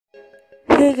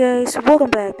Hey guys, welcome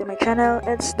back to my channel.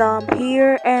 It's Dom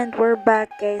here and we're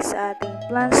back guys sa ating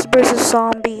Plants vs.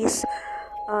 Zombies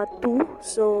 2.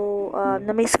 So,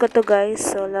 na-miss ko to guys.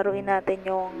 So, laruin natin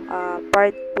yung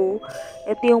part 2.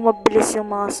 Ito yung mabilis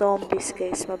yung mga zombies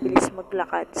guys. Mabilis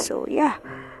maglakad. So, yeah.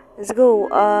 Let's go.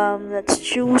 Let's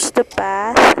choose the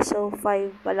path. So,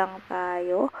 5 pa lang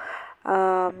tayo.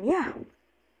 Yeah.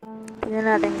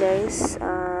 Tingnan natin guys.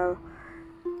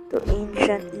 To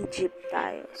ancient Egypt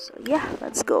tayo. So yeah,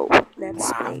 let's go.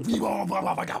 Let's play. The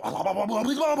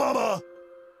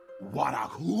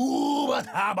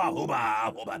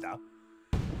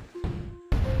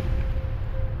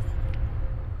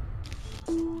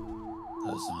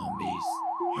zombies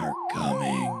are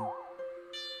coming.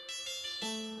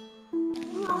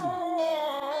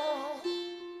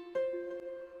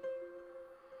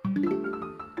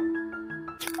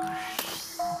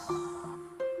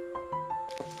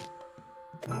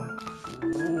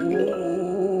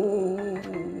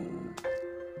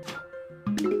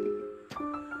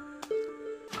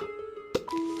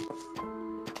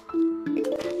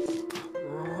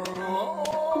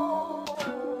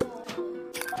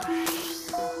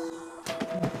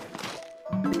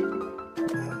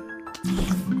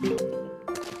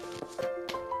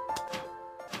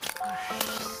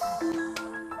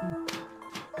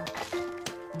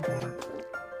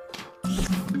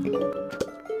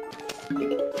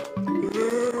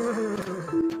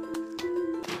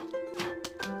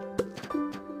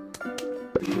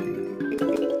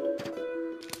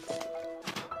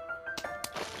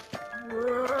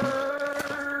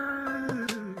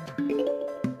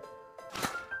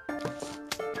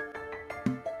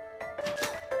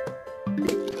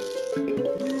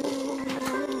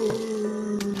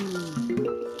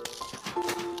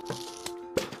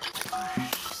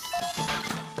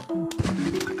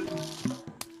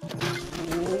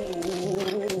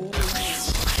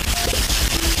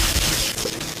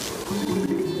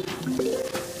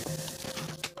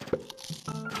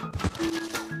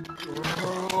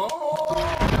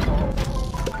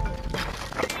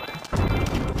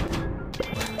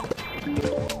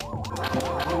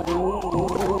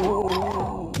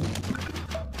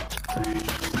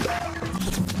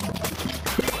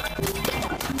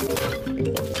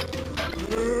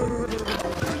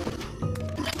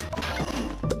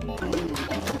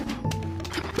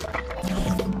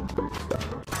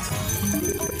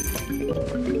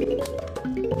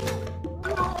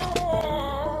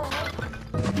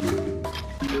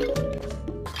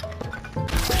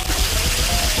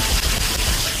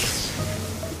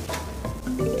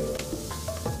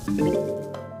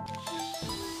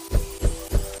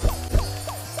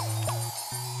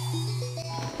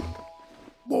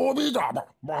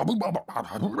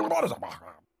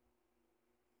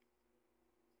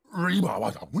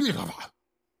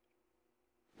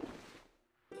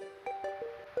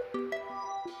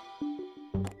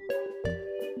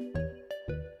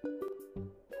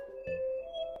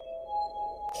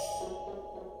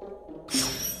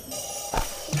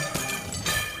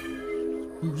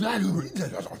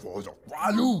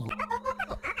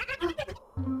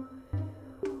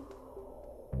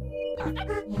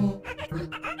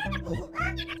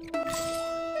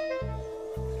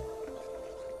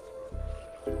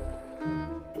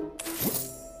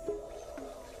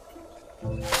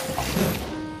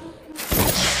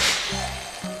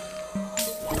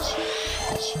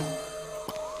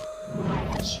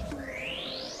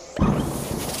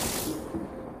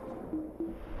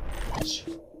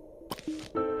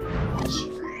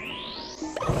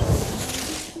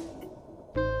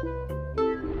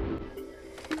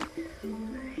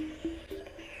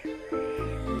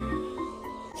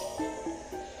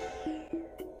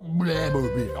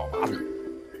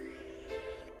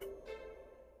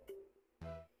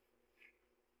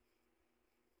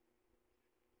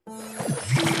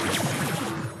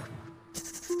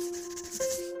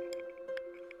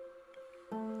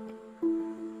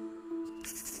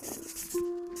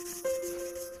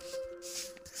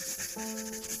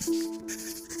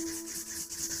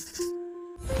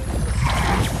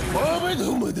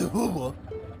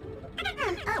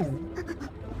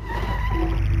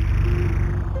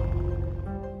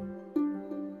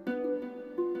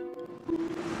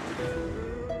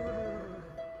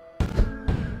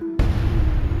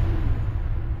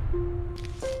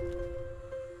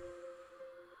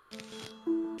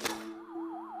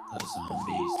 The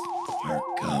zombies are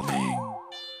coming.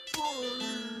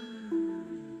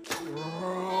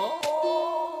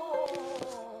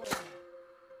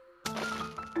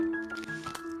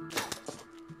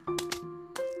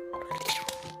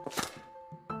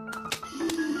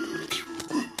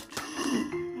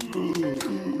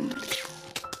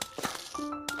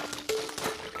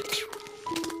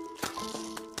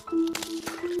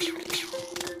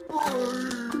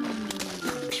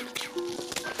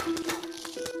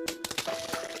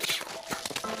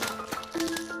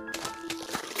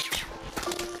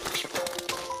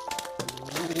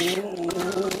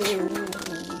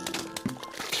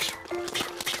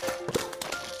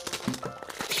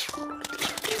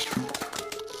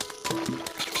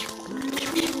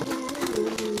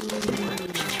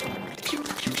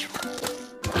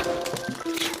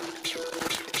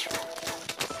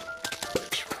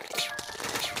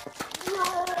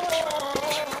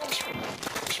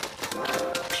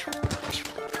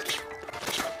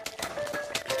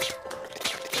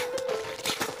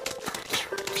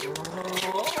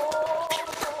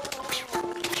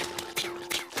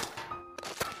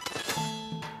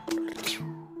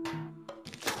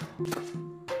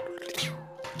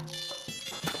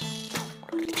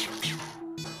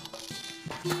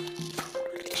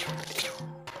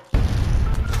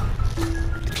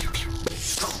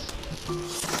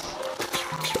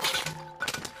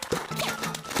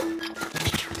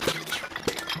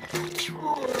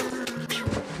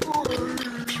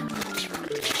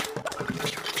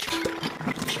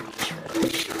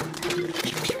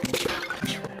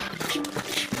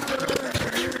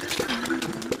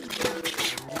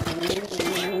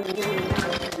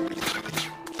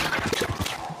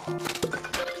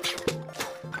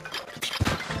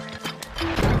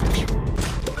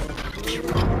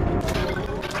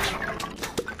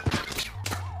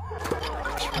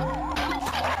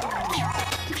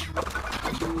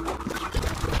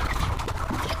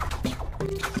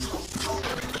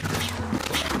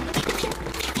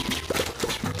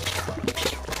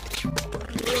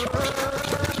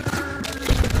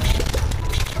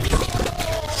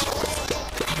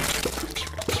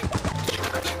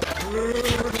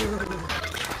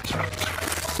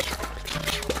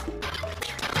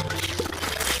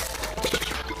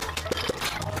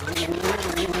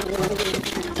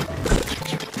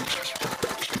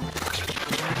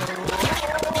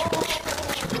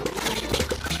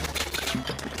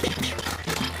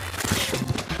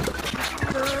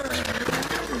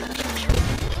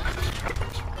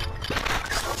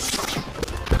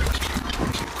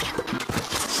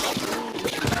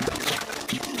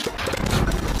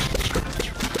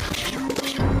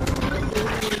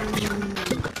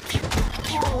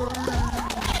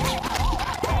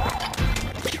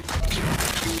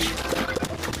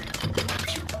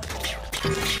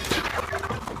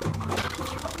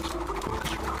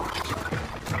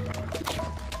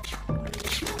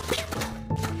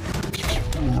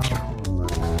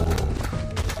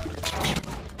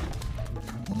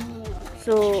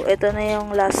 So, ito na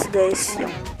yung last guys,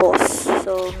 yung boss.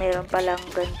 So, meron palang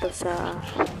ganito sa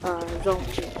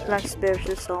Plants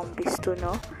vs. Zombies 2,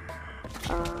 no?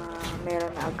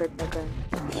 Meron na agad na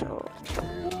ganito. So,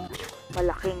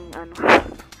 malaking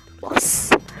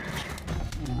boss.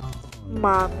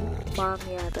 Mami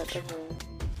yata ito mo.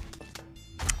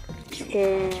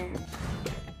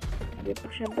 Hindi pa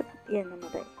siya, but yan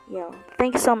namatay. Yeah.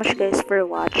 Thank you so much guys for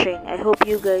watching. I hope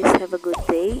you guys have a good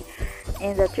day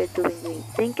and that you're doing great.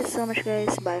 Thank you so much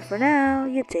guys. Bye for now.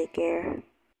 You take care.